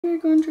your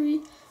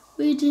country,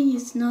 waiting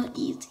is not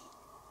easy.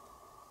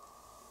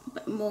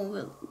 By more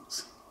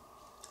Willems.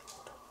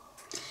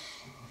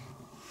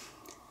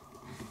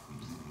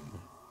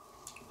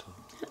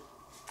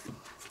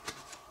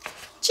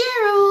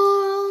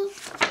 Gerald!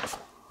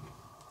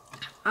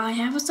 I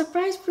have a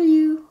surprise for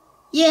you.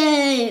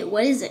 Yay!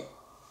 What is it?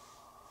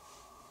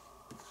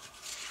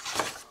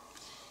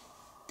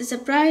 The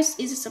surprise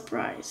is a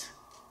surprise.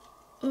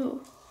 Oh.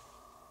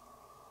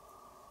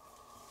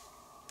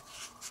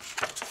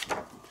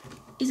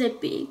 Is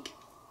it big?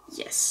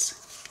 Yes.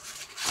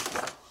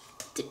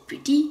 Is it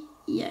pretty?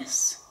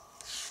 Yes.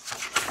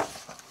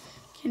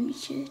 Can we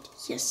share it?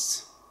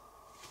 Yes.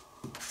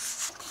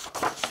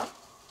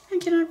 I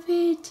cannot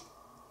wait.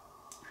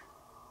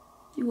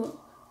 You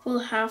will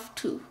have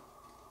to.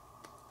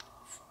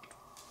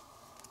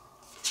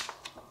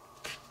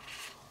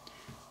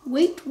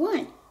 Wait,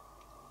 what?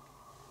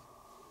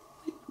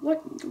 Wait,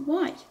 what?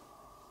 Why?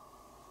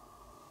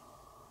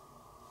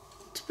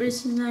 This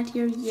person is not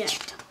here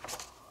yet.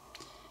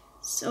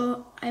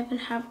 So I will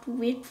have to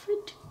wait for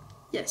it.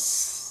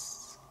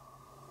 Yes.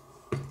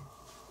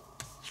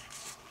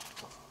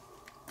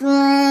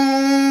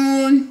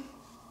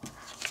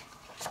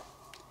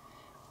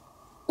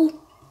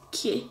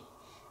 Okay.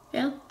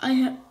 Well, I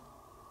have.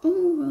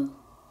 Oh well.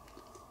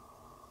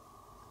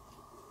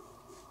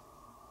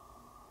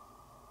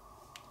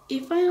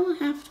 If I don't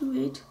have to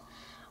wait,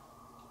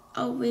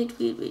 I'll wait.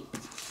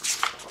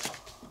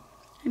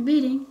 I'm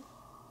waiting.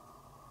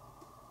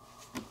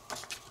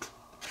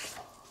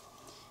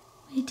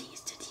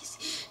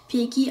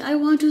 Piggie, I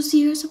want to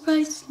see your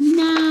surprise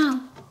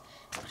now.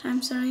 But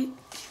I'm sorry.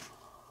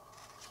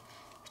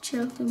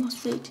 Gerald, we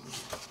must wait.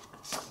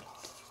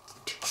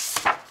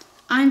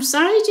 I'm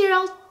sorry,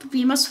 Gerald, but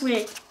we must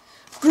wait.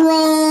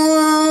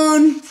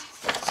 Groan!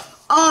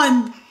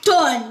 I'm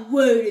done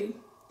waiting.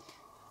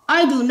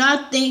 I do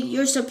not think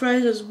your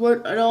surprise is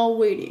worth at all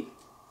waiting.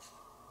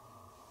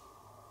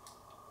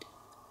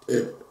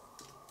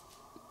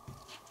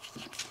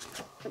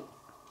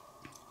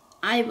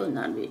 I will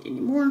not wait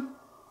anymore.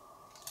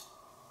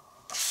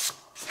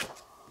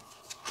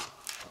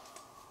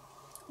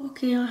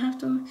 Okay, I'll have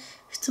to wait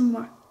some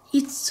more.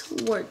 It's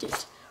worth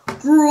it.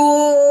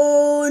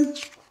 Groan!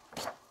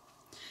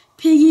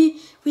 Piggie,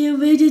 we have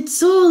waited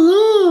so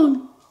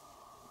long.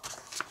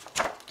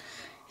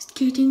 It's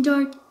getting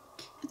dark.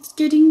 It's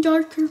getting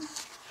darker.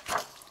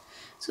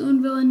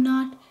 Soon we'll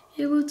not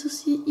be able to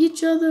see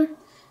each other.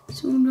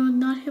 Soon we'll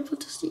not be able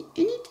to see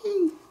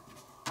anything.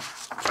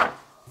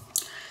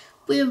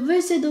 We have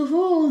wasted the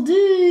whole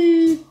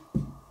day.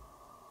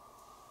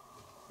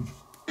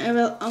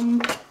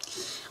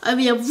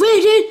 We have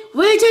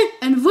waited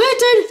and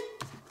waited.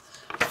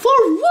 For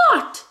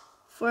what?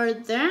 For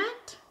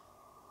that?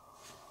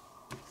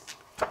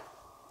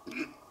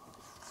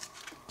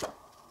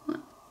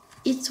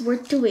 It's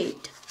worth the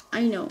wait.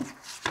 I know.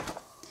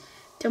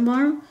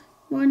 Tomorrow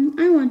morning,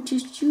 I want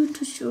you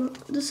to show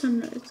the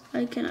sunrise.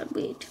 I cannot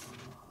wait.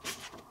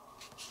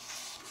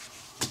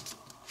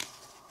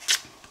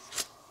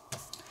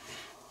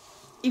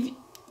 If